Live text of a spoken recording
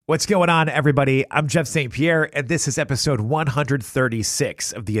What's going on, everybody? I'm Jeff St. Pierre, and this is episode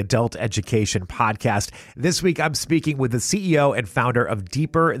 136 of the Adult Education Podcast. This week, I'm speaking with the CEO and founder of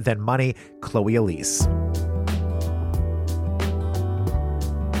Deeper Than Money, Chloe Elise.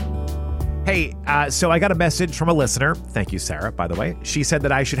 Hey, so I got a message from a listener. Thank you, Sarah, by the way. She said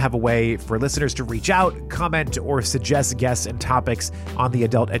that I should have a way for listeners to reach out, comment, or suggest guests and topics on the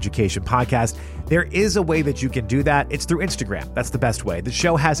Adult Education Podcast. There is a way that you can do that. It's through Instagram. That's the best way. The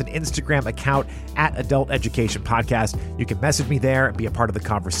show has an Instagram account at Adult Education Podcast. You can message me there and be a part of the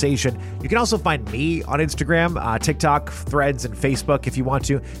conversation. You can also find me on Instagram, TikTok, Threads, and Facebook if you want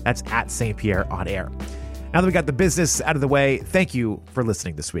to. That's at St. Pierre on Air. Now that we got the business out of the way, thank you for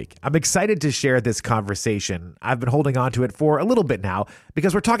listening this week. I'm excited to share this conversation. I've been holding on to it for a little bit now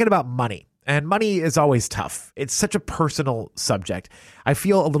because we're talking about money. And money is always tough. It's such a personal subject. I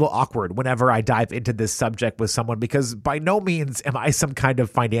feel a little awkward whenever I dive into this subject with someone because by no means am I some kind of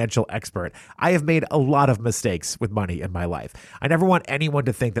financial expert. I have made a lot of mistakes with money in my life. I never want anyone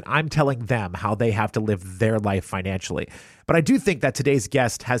to think that I'm telling them how they have to live their life financially. But I do think that today's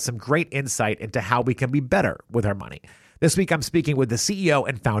guest has some great insight into how we can be better with our money. This week, I'm speaking with the CEO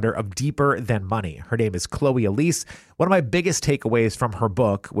and founder of Deeper Than Money. Her name is Chloe Elise. One of my biggest takeaways from her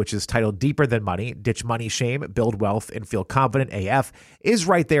book, which is titled Deeper Than Money, Ditch Money Shame, Build Wealth, and Feel Confident AF, is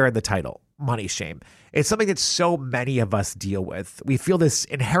right there in the title, Money Shame. It's something that so many of us deal with. We feel this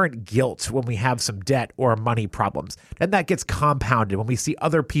inherent guilt when we have some debt or money problems. Then that gets compounded when we see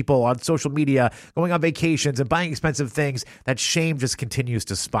other people on social media going on vacations and buying expensive things. That shame just continues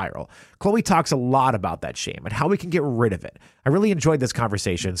to spiral. Chloe talks a lot about that shame and how we can get rid of it. I really enjoyed this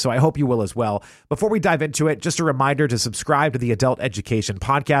conversation, so I hope you will as well. Before we dive into it, just a reminder to subscribe to the Adult Education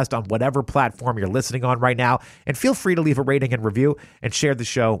Podcast on whatever platform you're listening on right now, and feel free to leave a rating and review and share the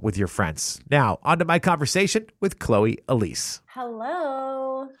show with your friends. Now, on to my conversation with Chloe Elise.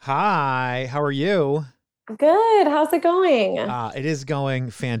 Hello. Hi, how are you? Good. How's it going? It is going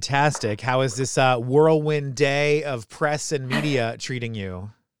fantastic. How is this whirlwind day of press and media treating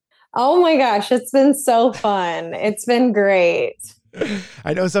you? Oh my gosh, it's been so fun. It's been great.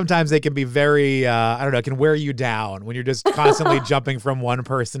 I know sometimes they can be very, it can wear you down when you're just constantly jumping from one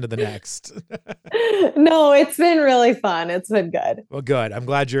person to the next. No, it's been really fun. It's been good. Well, good. I'm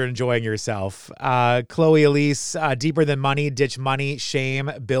glad you're enjoying yourself. Chloe Elise, Deeper Than Money, Ditch Money, Shame,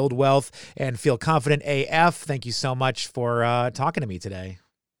 Build Wealth, and Feel Confident AF. Thank you so much for talking to me today.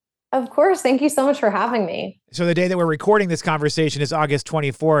 Of course. Thank you so much for having me. So the day that we're recording this conversation is August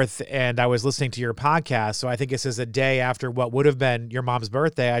 24th, and I was listening to your podcast. So I think this is a day after what would have been your mom's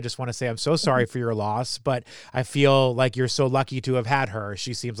birthday. I just want to say I'm so sorry for your loss, but I feel like you're so lucky to have had her.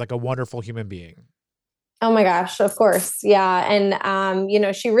 She seems like a wonderful human being. Oh my gosh. Of course. Yeah.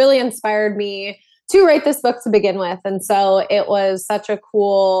 And, she really inspired me to write this book to begin with. And so it was such a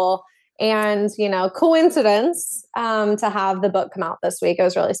cool and, coincidence to have the book come out this week. It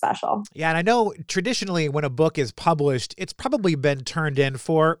was really special. Yeah. And I know traditionally when a book is published, it's probably been turned in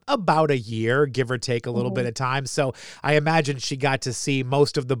for about a year, give or take a little bit of time. So I imagine she got to see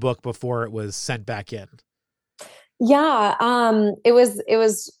most of the book before it was sent back in. Yeah, it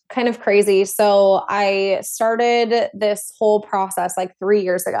was kind of crazy. So I started this whole process like 3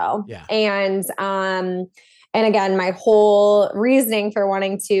 years ago. Yeah. And again, my whole reasoning for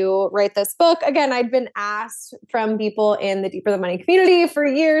wanting to write this book, again, I'd been asked from people in the Deeper Than Money community for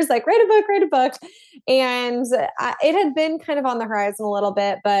years, like, write a book. And it had been kind of on the horizon a little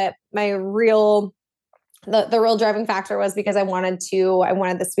bit, but the real driving factor was because I wanted this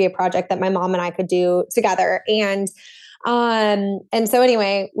to be a project that my mom and I could do together. And so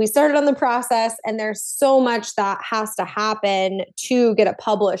anyway, we started on the process, and there's so much that has to happen to get a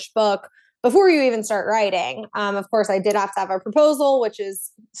published book before you even start writing. Of course, I did have to have a proposal, which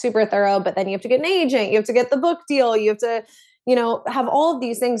is super thorough, but then you have to get an agent, you have to get the book deal, you have to, have all of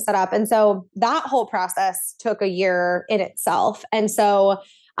these things set up. And so that whole process took a year in itself. And so,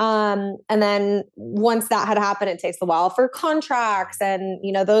 and then once that had happened, it takes a while for contracts and,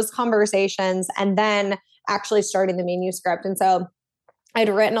 those conversations, and then actually starting the manuscript. And so I'd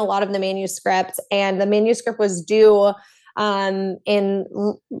written a lot of the manuscript, and the manuscript was due in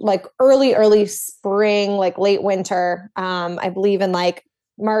like early spring, like late winter, I believe in like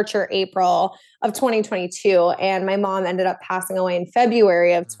March or April of 2022. And my mom ended up passing away in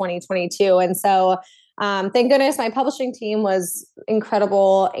February of 2022. And so, thank goodness my publishing team was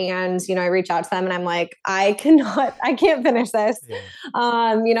incredible. And, I reached out to them and I'm like, I can't finish this.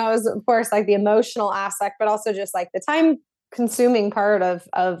 Yeah. It was of course like the emotional aspect, but also just like the time consuming part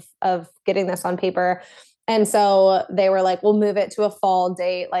of getting this on paper. And so they were like, we'll move it to a fall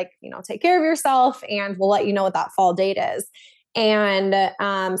date, like, take care of yourself and we'll let you know what that fall date is. And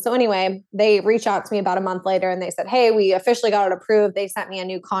so anyway, they reached out to me about a month later and they said, hey, we officially got it approved. They sent me a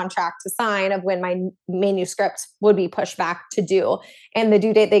new contract to sign of when my manuscript would be pushed back to due. And the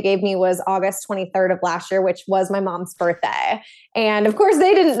due date they gave me was August 23rd of last year, which was my mom's birthday. And of course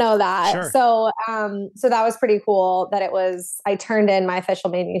they didn't know that. Sure. So that was pretty cool that I turned in my official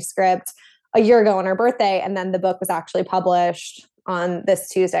manuscript a year ago on her birthday. And then the book was actually published on this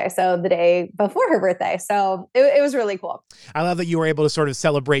Tuesday, so the day before her birthday. So it was really cool. I love that you were able to sort of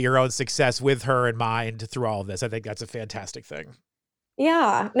celebrate your own success with her in mind through all of this. I think that's a fantastic thing.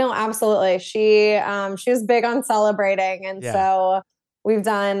 Yeah, no, absolutely. She was big on celebrating. And so I've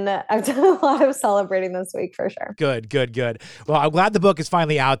done a lot of celebrating this week for sure. Good. Well, I'm glad the book is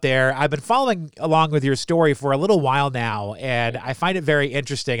finally out there. I've been following along with your story for a little while now, and I find it very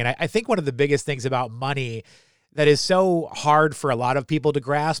interesting. And I think one of the biggest things about money that is so hard for a lot of people to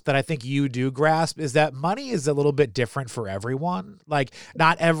grasp, that I think you do grasp, is that money is a little bit different for everyone. Like,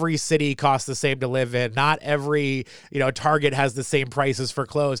 not every city costs the same to live in. Not every, Target has the same prices for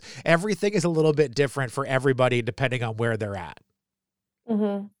clothes. Everything is a little bit different for everybody depending on where they're at.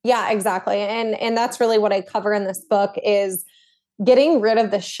 Mm-hmm. Yeah, exactly. And that's really what I cover in this book, is getting rid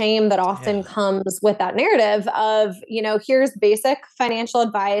of the shame that often comes with that narrative of, here's basic financial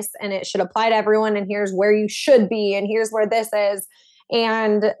advice and it should apply to everyone. And here's where you should be. And here's where this is.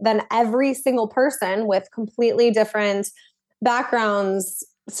 And then every single person with completely different backgrounds,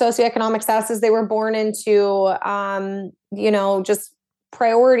 socioeconomic statuses they were born into, just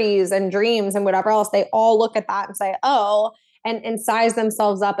priorities and dreams and whatever else, they all look at that and say, oh, and size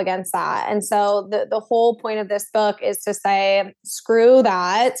themselves up against that. And so the whole point of this book is to say, screw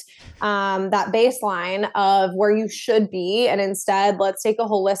that baseline of where you should be. And instead, let's take a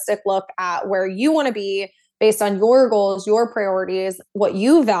holistic look at where you want to be based on your goals, your priorities, what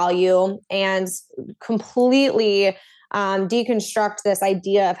you value, and completely deconstruct this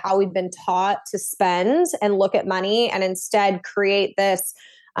idea of how we've been taught to spend and look at money, and instead create this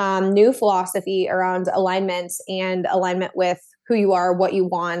new philosophy around alignment with who you are, what you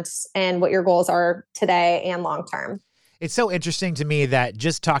want, and what your goals are today and long term. It's so interesting to me that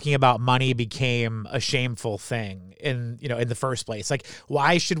just talking about money became a shameful thing in the first place. Like,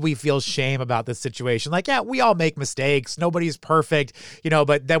 why should we feel shame about this situation? Like, yeah, we all make mistakes. Nobody's perfect,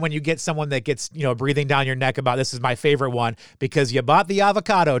 but then when you get someone that gets, breathing down your neck about, this is my favorite one, because you bought the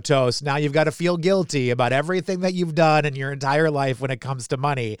avocado toast, now you've got to feel guilty about everything that you've done in your entire life when it comes to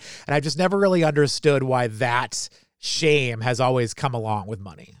money. And I've just never really understood why that shame has always come along with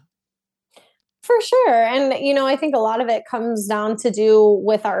money. For sure. And, I think a lot of it comes down to do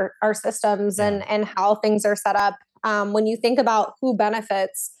with our systems and how things are set up. When you think about who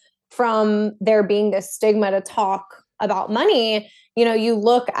benefits from there being this stigma to talk about money, you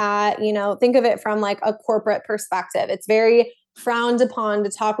look at, think of it from like a corporate perspective. It's very frowned upon to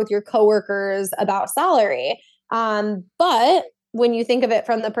talk with your coworkers about salary. But when you think of it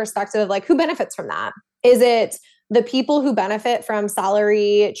from the perspective of like, who benefits from that? Is it the people who benefit from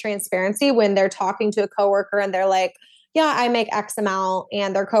salary transparency when they're talking to a coworker and they're like, yeah, I make X amount,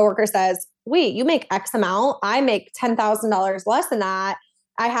 and their coworker says, wait, you make X amount? I make $10,000 less than that.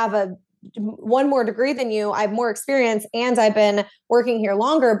 I have one more degree than you. I have more experience and I've been working here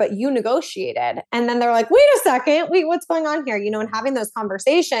longer, but you negotiated. And then they're like, wait a second, what's going on here? And having those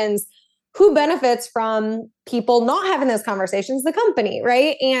conversations, who benefits from people not having those conversations? The company,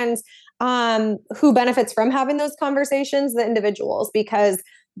 right? And who benefits from having those conversations? The individuals, because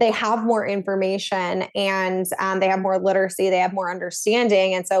they have more information and they have more literacy, they have more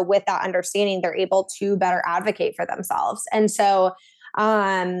understanding. And so with that understanding, they're able to better advocate for themselves. And so,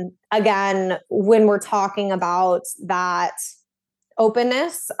 again, when we're talking about that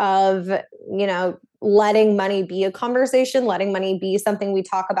openness of, letting money be a conversation, letting money be something we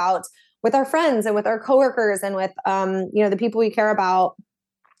talk about with our friends and with our coworkers and with, the people we care about,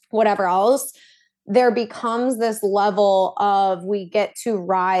 whatever else, there becomes this level of, we get to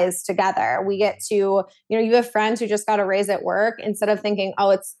rise together. We get to, you have friends who just got a raise at work. Instead of thinking, oh,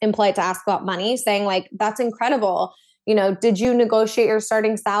 it's impolite to ask about money, saying like, that's incredible. Did you negotiate your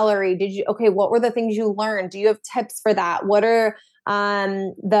starting salary? What were the things you learned? Do you have tips for that? What are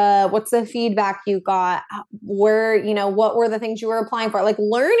what's the feedback you got? What were the things you were applying for? Like,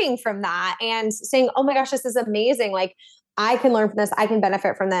 learning from that and saying, oh my gosh, this is amazing. Like, I can learn from this. I can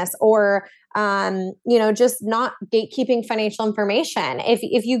benefit from this. Or, just not gatekeeping financial information.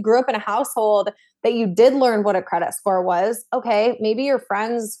 If you grew up in a household that you did learn what a credit score was, okay, maybe your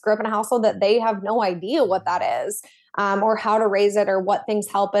friends grew up in a household that they have no idea what that is, or how to raise it, or what things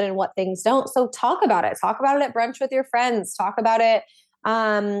help it and what things don't. So talk about it. Talk about it at brunch with your friends. Talk about it,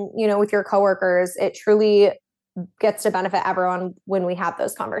 with your coworkers. It truly gets to benefit everyone when we have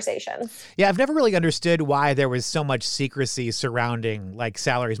those conversations. Yeah, I've never really understood why there was so much secrecy surrounding like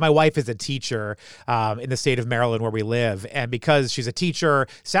salaries. My wife is a teacher in the state of Maryland where we live. And because she's a teacher,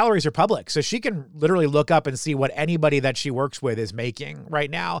 salaries are public. So she can literally look up and see what anybody that she works with is making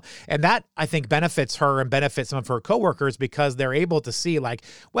right now. And that, I think, benefits her and benefits some of her coworkers because they're able to see like,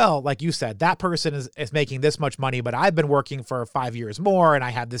 well, like you said, that person is making this much money, but I've been working for 5 years more and I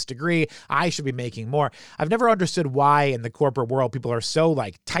have this degree. I should be making more. I've never understood why in the corporate world people are so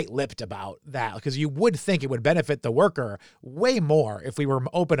like tight-lipped about that, because you would think it would benefit the worker way more if we were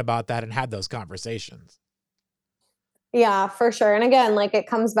open about that and had those conversations. Yeah, for sure. And again, like it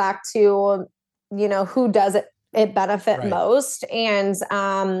comes back to, who does it benefit Right. most. And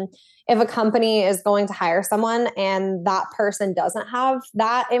if a company is going to hire someone and that person doesn't have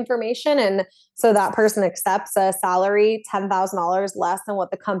that information, and so that person accepts a salary $10,000 less than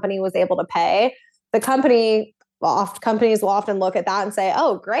what the company was able to pay, companies will often look at that and say,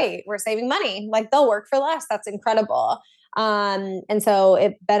 oh, great, we're saving money. Like they'll work for less. That's incredible. And so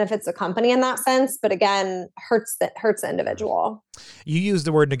it benefits the company in that sense, but again, hurts the individual. You use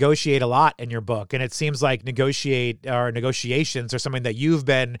the word negotiate a lot in your book, and it seems like negotiations are something that you've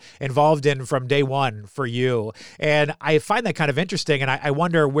been involved in from day one for you. And I find that kind of interesting. And I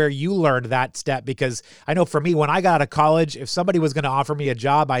wonder where you learned that step, because I know for me, when I got out of college, if somebody was going to offer me a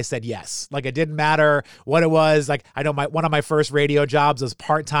job, I said yes. Like it didn't matter what it was. Like I know one of my first radio jobs was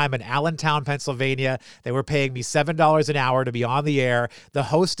part-time in Allentown, Pennsylvania. They were paying me $7 an hour to be on the air. The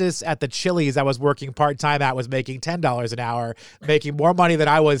hostess at the Chili's I was working part-time at was making $10 an hour, making more money than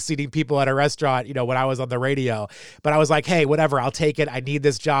I was seating people at a restaurant, when I was on the radio. But I was like, hey, whatever, I'll take it. I need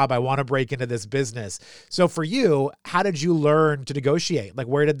this job. I want to break into this business. So for you, how did you learn to negotiate? Like,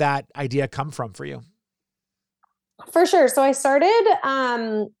 where did that idea come from for you? For sure. So I started,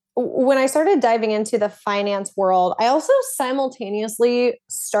 when I started diving into the finance world, I also simultaneously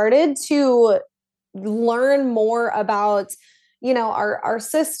started to learn more about our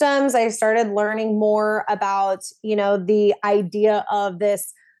systems. I started learning more about the idea of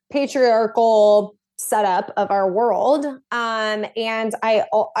this patriarchal setup of our world, and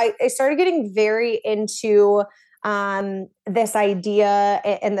I started getting very into this idea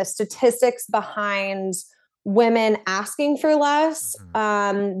and the statistics behind women asking for less.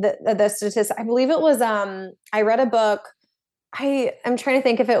 The statistics, I believe it was I read a book. I'm trying to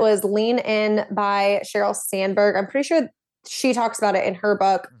think if it was Lean In by Sheryl Sandberg. I'm pretty sure she talks about it in her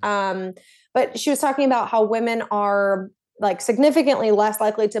book. But she was talking about how women are like significantly less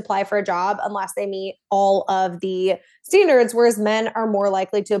likely to apply for a job unless they meet all of the standards, whereas men are more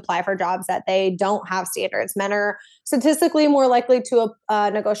likely to apply for jobs that they don't have standards. Men are statistically more likely to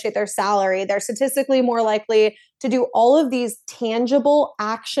negotiate their salary. They're statistically more likely to do all of these tangible,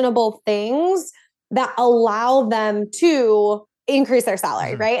 actionable things that allow them to increase their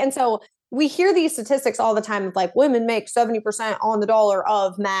salary, right? And so we hear these statistics all the time of like women make 70% on the dollar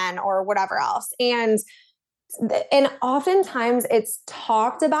of men or whatever else. And oftentimes it's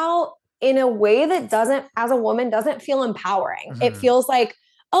talked about in a way that doesn't, as a woman, doesn't feel empowering. It feels like,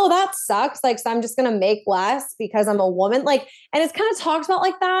 oh, that sucks. Like, so I'm just going to make less because I'm a woman. Like, and it's kind of talked about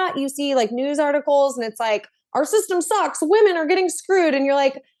like that. You see like news articles and it's like, our system sucks. Women are getting screwed. And you're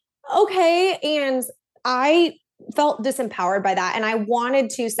like, okay. And I felt disempowered by that. And I wanted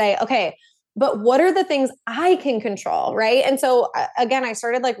to say, okay, but what are the things I can control? Right. And so again, I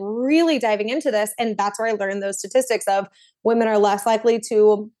started like really diving into this. And that's where I learned those statistics of women are less likely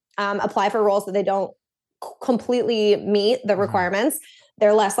to apply for roles that they don't completely meet the requirements.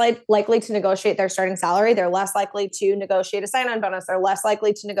 They're less likely to negotiate their starting salary. They're less likely to negotiate a sign-on bonus. They're less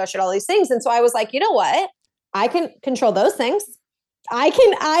likely to negotiate all these things. And so I was like, you know what? I can control those things. I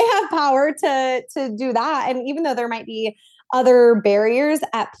have power to do that. And even though there might be other barriers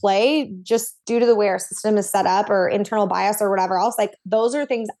at play just due to the way our system is set up or internal bias or whatever else, like those are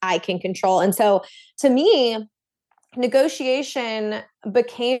things I can control. And so to me, negotiation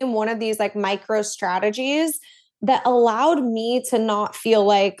became one of these like micro strategies that allowed me to not feel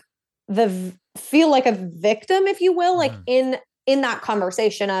like a victim, if you will, like in that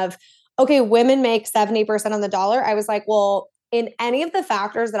conversation of, okay, women make 70% on the dollar. I was like, well, in any of the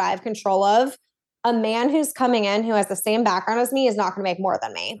factors that I have control of, a man who's coming in who has the same background as me is not going to make more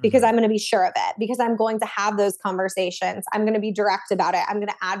than me because I'm going to be sure of it, because I'm going to have those conversations. I'm going to be direct about it. I'm going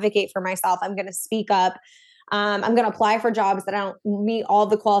to advocate for myself. I'm going to speak up. I'm going to apply for jobs that I don't meet all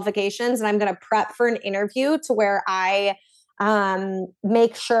the qualifications. And I'm going to prep for an interview to where I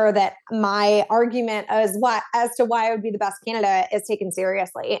make sure that my argument as to why I would be the best candidate is taken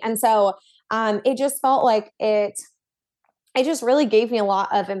seriously. And so it just felt like it just really gave me a lot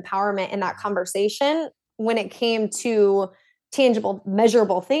of empowerment in that conversation when it came to tangible,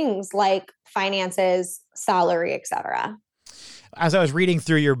 measurable things like finances, salary, etc. As I was reading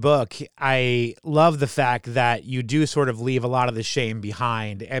through your book, I love the fact that you do sort of leave a lot of the shame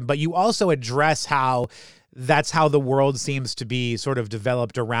behind, but you also address how that's how the world seems to be sort of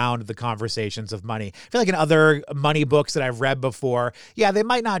developed around the conversations of money. I feel like in other money books that I've read before, yeah, they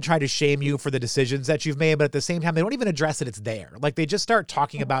might not try to shame you for the decisions that you've made, but at the same time, they don't even address that it's there. Like they just start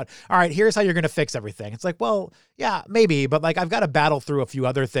talking about, all right, here's how you're going to fix everything. It's like, well, yeah, maybe, but like I've got to battle through a few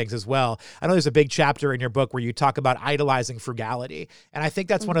other things as well. I know there's a big chapter in your book where you talk about idolizing frugality. And I think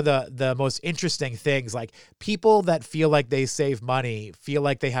that's one of the most interesting things. Like people that feel like they save money feel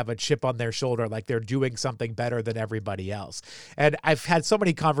like they have a chip on their shoulder, like they're doing something better than everybody else. And I've had so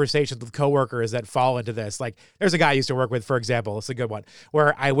many conversations with coworkers that fall into this. Like there's a guy I used to work with, for example, it's a good one,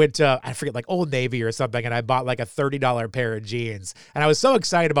 where I went to, I forget, like Old Navy or something, and I bought like a $30 pair of jeans. And I was so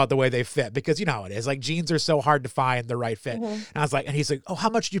excited about the way they fit because you know how it is. Like jeans are so hard to find the right fit. And I was like, and he's like, oh, how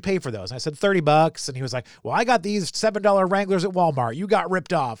much did you pay for those? And I said, $30. And he was like, well, I got these $7 Wranglers at Walmart. You got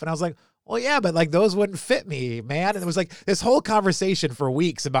ripped off. And I was like, well, yeah, but like those wouldn't fit me, man. And it was like this whole conversation for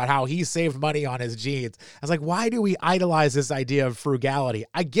weeks about how he saved money on his jeans. I was like, why do we idolize this idea of frugality?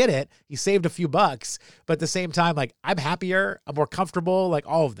 I get it. He saved a few bucks, but at the same time, like I'm happier, I'm more comfortable, like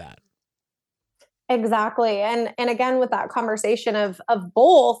all of that. Exactly. And again, with that conversation of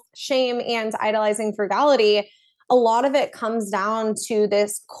both shame and idolizing frugality, a lot of it comes down to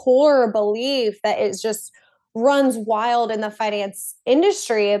this core belief that is just runs wild in the finance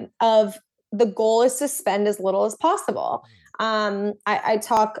industry of the goal is to spend as little as possible. I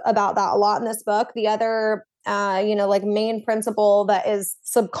talk about that a lot in this book. The other, like main principle that is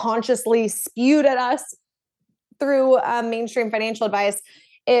subconsciously spewed at us through mainstream financial advice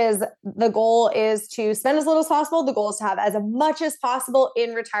is the goal is to spend as little as possible. The goal is to have as much as possible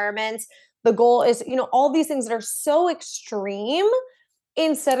in retirement. The goal is, all these things that are so extreme,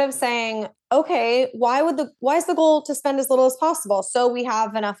 instead of saying, okay, why is the goal to spend as little as possible so we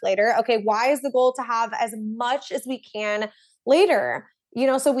have enough later? Okay, why is the goal to have as much as we can later?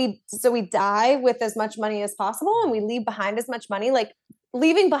 So we die with as much money as possible and we leave behind as much money. Like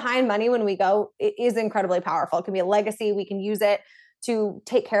leaving behind money when we go is incredibly powerful. It can be a legacy. We can use it to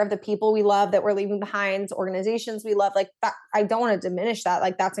take care of the people we love that we're leaving behind, organizations we love. Like that, I don't want to diminish that.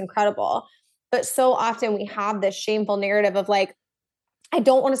 Like that's incredible. But so often we have this shameful narrative of like, I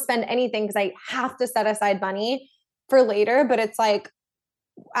don't want to spend anything because I have to set aside money for later. But it's like,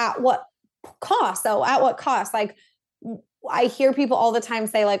 at what cost though? At what cost? Like I hear people all the time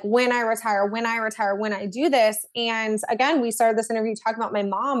say like, when I retire, when I do this. And again, we started this interview talking about my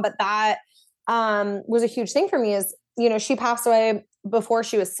mom, but that was a huge thing for me is, she passed away before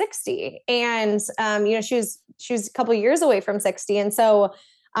she was 60 and, she was a couple of years away from 60. And so,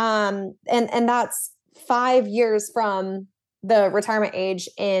 and that's 5 years from the retirement age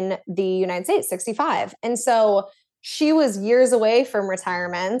in the United States, 65. And so she was years away from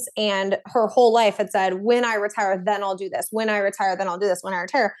retirement and her whole life had said, when I retire, then I'll do this. When I retire, then I'll do this. When I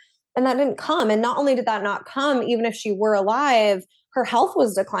retire. And that didn't come. And not only did that not come, even if she were alive, her health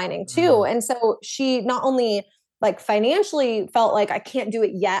was declining too. And so she not only like financially felt like I can't do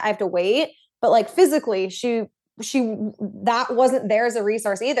it yet, I have to wait, but like physically she that wasn't there as a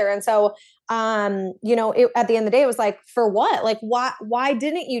resource either. And so, at the end of the day, it was like, for what? Like, why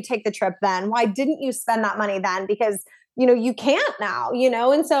didn't you take the trip then? Why didn't you spend that money then? Because, you can't now,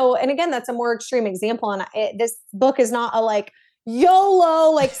 And so, and again, that's a more extreme example. And this book is not a like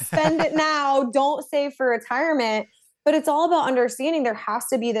YOLO, like spend it now, don't save for retirement, but it's all about understanding there has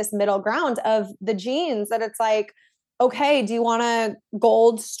to be this middle ground of the genes that it's like, okay, do you want a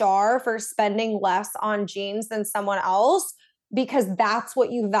gold star for spending less on jeans than someone else? Because that's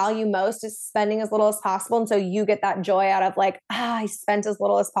what you value most is spending as little as possible. And so you get that joy out of like, I spent as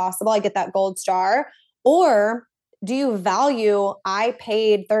little as possible. I get that gold star. Or do you value, I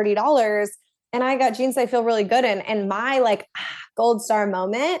paid $30 and I got jeans I feel really good in. And my like gold star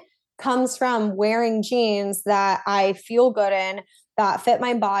moment comes from wearing jeans that I feel good in, that fit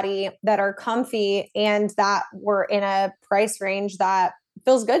my body, that are comfy, and that were in a price range that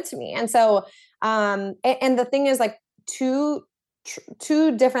feels good to me. And so, and the thing is like two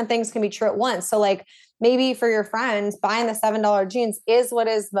different things can be true at once. So like maybe for your friend, buying the $7 jeans is what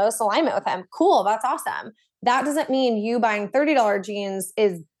is most alignment with him. Cool. That's awesome. That doesn't mean you buying $30 jeans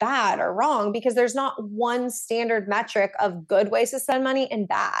is bad or wrong because there's not one standard metric of good ways to spend money and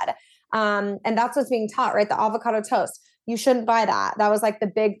bad. And that's what's being taught, right? The avocado toast. You shouldn't buy that. That was like the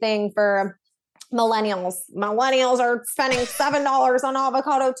big thing for millennials. Millennials are spending $7 on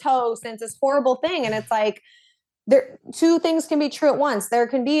avocado toast and it's this horrible thing. And it's like, two things can be true at once. There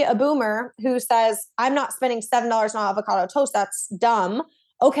can be a boomer who says, I'm not spending $7 on avocado toast. That's dumb.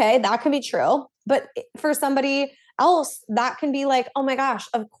 Okay, that can be true. But for somebody else, that can be like, oh my gosh,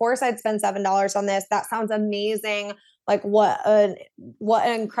 of course I'd spend $7 on this. That sounds amazing. Like what an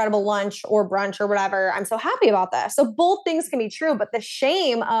incredible lunch or brunch or whatever. I'm so happy about this. So both things can be true, but the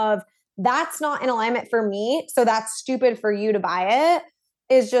shame of that's not in alignment for me, so that's stupid for you to buy it,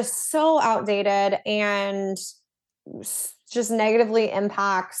 is just so outdated and just negatively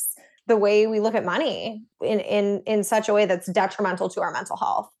impacts the way we look at money in such a way that's detrimental to our mental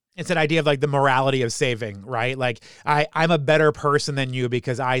health. It's an idea of like the morality of saving, right? Like I'm a better person than you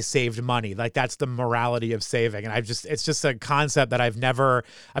because I saved money. Like that's the morality of saving. And it's just a concept that I've never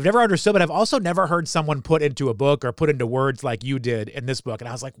understood, but I've also never heard someone put into a book or put into words like you did in this book. And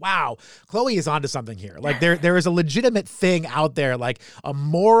I was like, wow, Chloe is onto something here. Like there is a legitimate thing out there, like a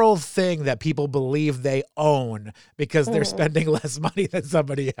moral thing that people believe they own because they're spending less money than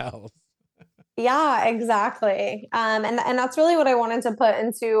somebody else. Yeah, exactly. And that's really what I wanted to put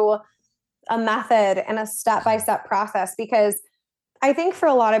into a method and a step-by-step process, because I think for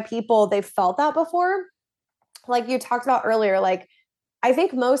a lot of people, they've felt that before. Like you talked about earlier, like I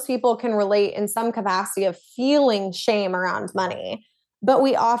think most people can relate in some capacity of feeling shame around money, but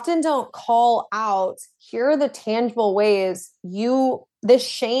we often don't call out, here are the tangible ways this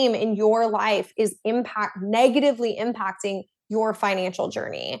shame in your life is negatively impacting your financial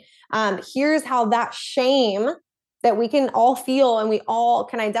journey. Here's how that shame that we can all feel and we all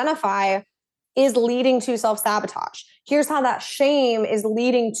can identify is leading to self-sabotage. Here's how that shame is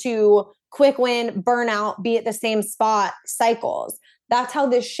leading to quick win, burnout, be at the same spot cycles. That's how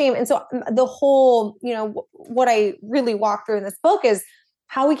this shame. And so the whole, what I really walk through in this book is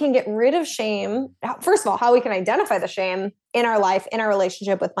how we can get rid of shame. First of all, how we can identify the shame in our life, in our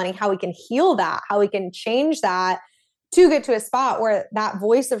relationship with money, how we can heal that, how we can change that, to get to a spot where that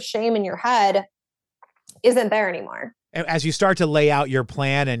voice of shame in your head isn't there anymore. As you start to lay out your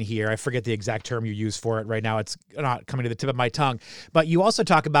plan in here, I forget the exact term you use for it right now. It's not coming to the tip of my tongue, but you also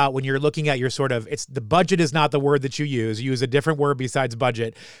talk about when you're looking at your the budget is not the word that you use. You use a different word besides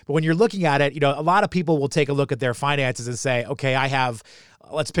budget. But when you're looking at it, a lot of people will take a look at their finances and say, okay,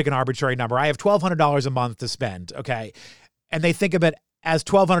 let's pick an arbitrary number. I have $1,200 a month to spend. Okay. And they think of it as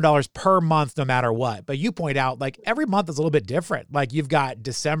 $1,200 per month, no matter what. But you point out, like, every month is a little bit different. Like, you've got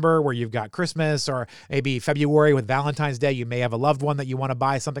December where you've got Christmas, or maybe February with Valentine's Day. You may have a loved one that you want to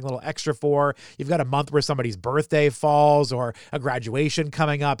buy something a little extra for. You've got a month where somebody's birthday falls or a graduation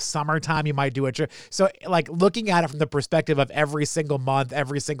coming up. Summertime, you might do it. So, like, looking at it from the perspective of every single month,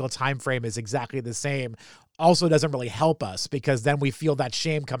 every single time frame is exactly the same also doesn't really help us, because then we feel that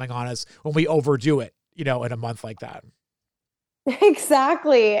shame coming on us when we overdo it, in a month like that.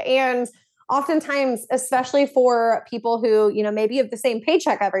 Exactly. And oftentimes, especially for people who, maybe have the same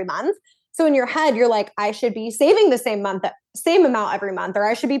paycheck every month. So in your head, you're like, I should be saving the same amount every month, or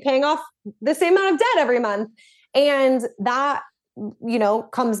I should be paying off the same amount of debt every month. And that,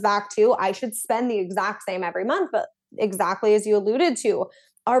 comes back to, I should spend the exact same every month. But exactly as you alluded to,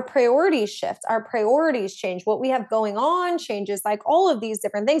 our priorities shift, our priorities change, what we have going on changes, like all of these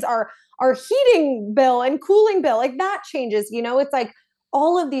different things, our heating bill and cooling bill, like that changes, it's like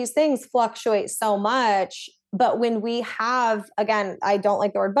all of these things fluctuate so much. But when we have, again, I don't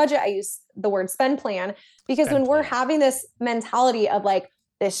like the word budget, I use the word spend plan, because when we're having this mentality of like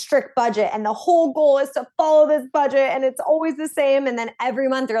this strict budget and the whole goal is to follow this budget and it's always the same. And then every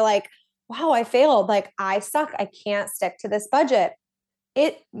month you're like, wow, I failed. Like I suck. I can't stick to this budget.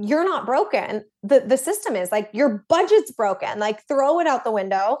 You're not broken. The system is, like, your budget's broken. Like, throw it out the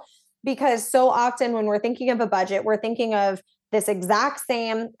window, because so often when we're thinking of a budget, we're thinking of this exact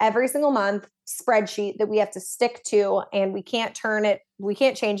same every single month spreadsheet that we have to stick to, and we can't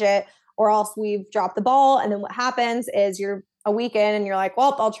change it, or else we've dropped the ball. And then what happens is you're a week in and you're like,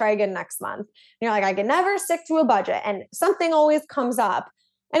 well, I'll try again next month. And you're like, I can never stick to a budget, and something always comes up.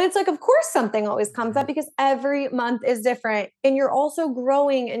 And it's like, of course, something always comes up, because every month is different. And you're also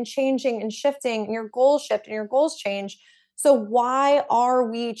growing and changing and shifting, and your goals shift and your goals change. So why are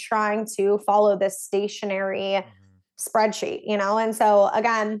we trying to follow this stationary spreadsheet, And so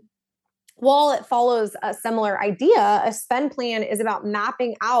again, while it follows a similar idea, a spend plan is about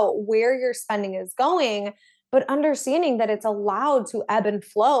mapping out where your spending is going, but understanding that it's allowed to ebb and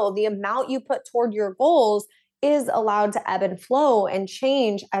flow. The amount you put toward your goals is allowed to ebb and flow and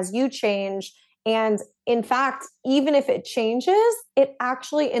change as you change. And in fact, even if it changes, it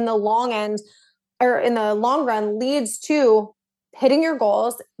actually in the long end, or in the long run, leads to hitting your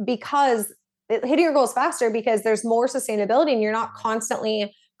goals faster, because there's more sustainability and you're not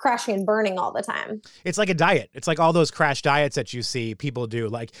constantly crashing and burning all the time. It's like a diet. It's like all those crash diets that you see people do.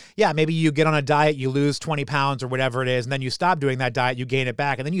 Like, yeah, maybe you get on a diet, you lose 20 pounds or whatever it is, and then you stop doing that diet, you gain it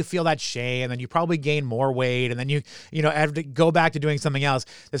back, and then you feel that shame, and then you probably gain more weight, and then you have to go back to doing something else.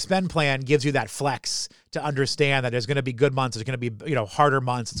 The spend plan gives you that flex to understand that there's going to be good months, there's going to be, harder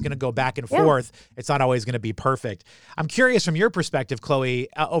months. It's going to go back and forth. It's not always going to be perfect. I'm curious from your perspective, Chloe,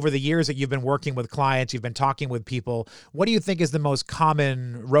 over the years that you've been working with clients, you've been talking with people, what do you think is the most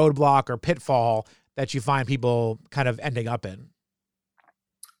common roadblock or pitfall that you find people kind of ending up in?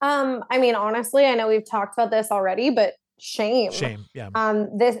 Honestly, I know we've talked about this already, but shame. Yeah.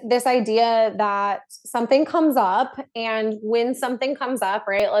 This idea that something comes up, and when something comes up,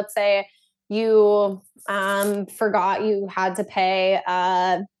 right? Let's say you forgot you had to pay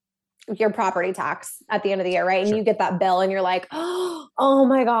your property tax at the end of the year, right? And you get that bill and you're like, oh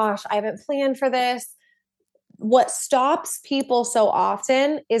my gosh, I haven't planned for this. What stops people so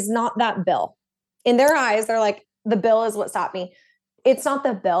often is not that bill. In their eyes, they're like, the bill is what stopped me. It's not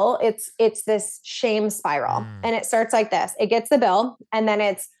the bill. It's this shame spiral. And it starts like this. It gets the bill, and then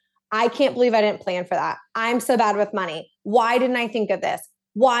it's, I can't believe I didn't plan for that. I'm so bad with money. Why didn't I think of this?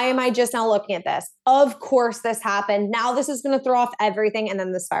 Why am I just now looking at this? Of course this happened. Now this is going to throw off everything. And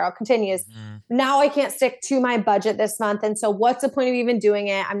then the spiral continues. Now I can't stick to my budget this month. And so what's the point of even doing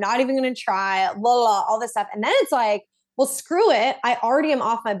it? I'm not even going to try, all this stuff. And then it's like, well, screw it. I already am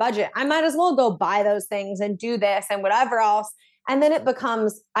off my budget. I might as well go buy those things and do this and whatever else. And then it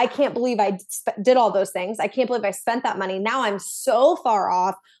becomes, I can't believe I did all those things. I can't believe I spent that money. Now I'm so far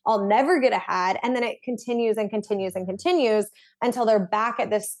off. I'll never get ahead. And then it continues and continues and continues until they're back at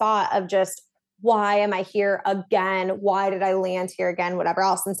this spot of just, why am I here again? Why did I land here again? Whatever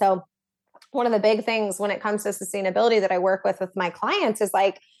else. And so one of the big things when it comes to sustainability that I work with my clients is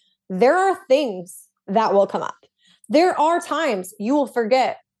like, there are things that will come up. There are times you will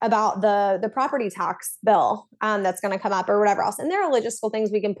forget about the property tax bill that's going to come up or whatever else. And there are logistical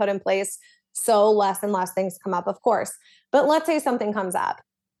things we can put in place so less and less things come up, of course. But let's say something comes up.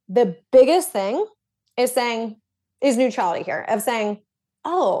 The biggest thing is neutrality here, of saying,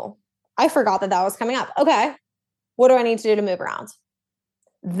 oh, I forgot that was coming up. Okay, what do I need to do to move around?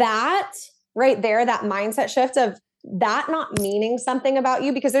 That right there, that mindset shift of that not meaning something about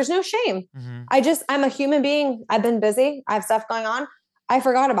you, because there's no shame. I'm a human being. I've been busy. I have stuff going on. I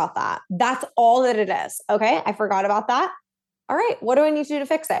forgot about that. That's all that it is. Okay. I forgot about that. All right. What do I need to do to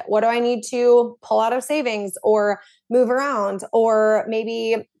fix it? What do I need to pull out of savings or move around, or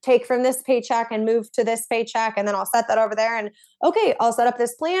maybe take from this paycheck and move to this paycheck? And then I'll set that over there, and okay, I'll set up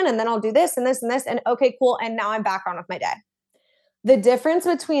this plan, and then I'll do this and this and this. And okay, cool. And now I'm back on with my day. The difference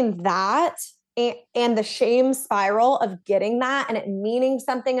between that and the shame spiral of getting that and it meaning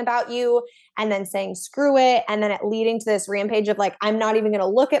something about you, and then saying screw it, and then it leading to this rampage of like, I'm not even going to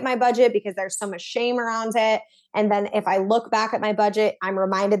look at my budget because there's so much shame around it. And then if I look back at my budget, I'm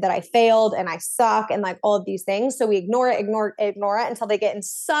reminded that I failed and I suck and like all of these things. So we ignore it until they get in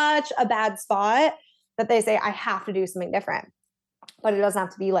such a bad spot that they say, I have to do something different. But it doesn't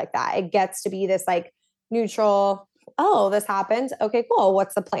have to be like that. It gets to be this like neutral, oh, this happened. Okay, cool.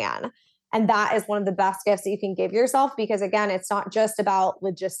 What's the plan? And that is one of the best gifts that you can give yourself, because again, it's not just about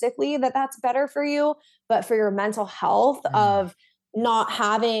logistically that's better for you, but for your mental health of not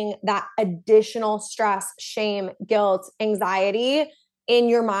having that additional stress, shame, guilt, anxiety in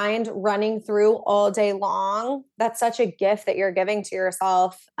your mind running through all day long. That's such a gift that you're giving to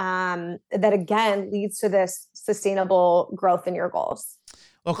yourself, that again leads to this sustainable growth in your goals.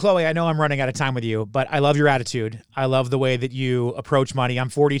 Well, Chloe, I know I'm running out of time with you, but I love your attitude. I love the way that you approach money. I'm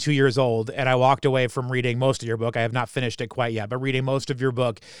 42 years old, and I walked away from reading most of your book. I have not finished it quite yet, but reading most of your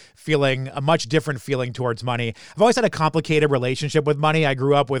book, feeling a much different feeling towards money. I've always had a complicated relationship with money. I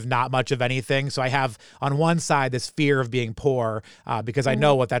grew up with not much of anything. So I have on one side this fear of being poor because I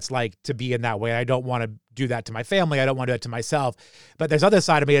know what that's like to be in that way. I don't want to do that to my family. I don't want to do it to myself. But there's other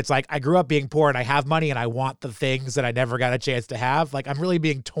side of me. It's like, I grew up being poor and I have money and I want the things that I never got a chance to have. Like, I'm really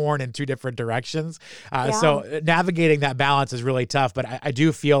being torn in two different directions. So navigating that balance is really tough. But I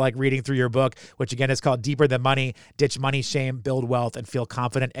do feel like reading through your book, which again is called Deeper Than Money, Ditch Money, Shame, Build Wealth, and Feel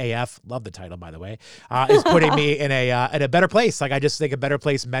Confident AF. Love the title, by the way, is putting me in a better place. Like, I just think a better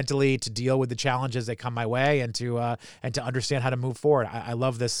place mentally to deal with the challenges that come my way and to understand how to move forward. I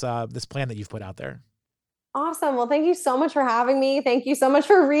love this plan that you've put out there. Awesome. Well, thank you so much for having me. Thank you so much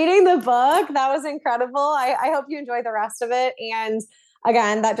for reading the book. That was incredible. I hope you enjoy the rest of it. And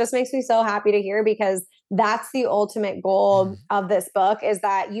again, that just makes me so happy to hear, because that's the ultimate goal of this book, is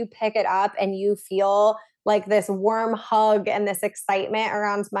that you pick it up and you feel like this warm hug and this excitement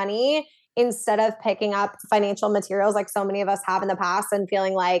around money instead of picking up financial materials like so many of us have in the past and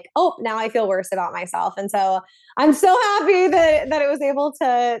feeling like, oh, now I feel worse about myself. And so I'm so happy that it was able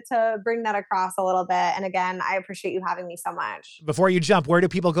to bring that across a little bit. And again, I appreciate you having me so much. Before you jump, where do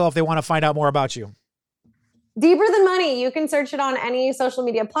people go if they want to find out more about you? Deeper Than Money. You can search it on any social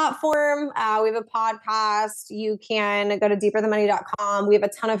media platform. We have a podcast. You can go to deeperthanmoney.com. We have a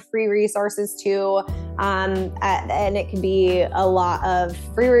ton of free resources too. And it can be a lot of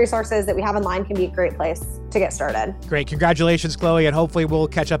free resources that we have online, can be a great place to get started. Great. Congratulations, Chloe. And hopefully we'll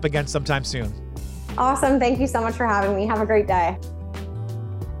catch up again sometime soon. Awesome. Thank you so much for having me. Have a great day.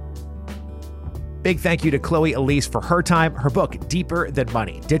 Big thank you to Chloe Elise for her time. Her book, Deeper Than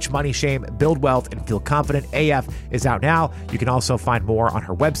Money, Ditch Money Shame, Build Wealth, and Feel Confident AF is out now. You can also find more on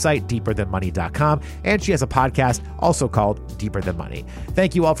her website, deeperthanmoney.com. And she has a podcast also called Deeper Than Money.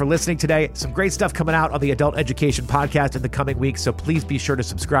 Thank you all for listening today. Some great stuff coming out on the Adult Education Podcast in the coming weeks, so please be sure to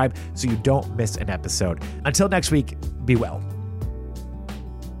subscribe so you don't miss an episode. Until next week, be well.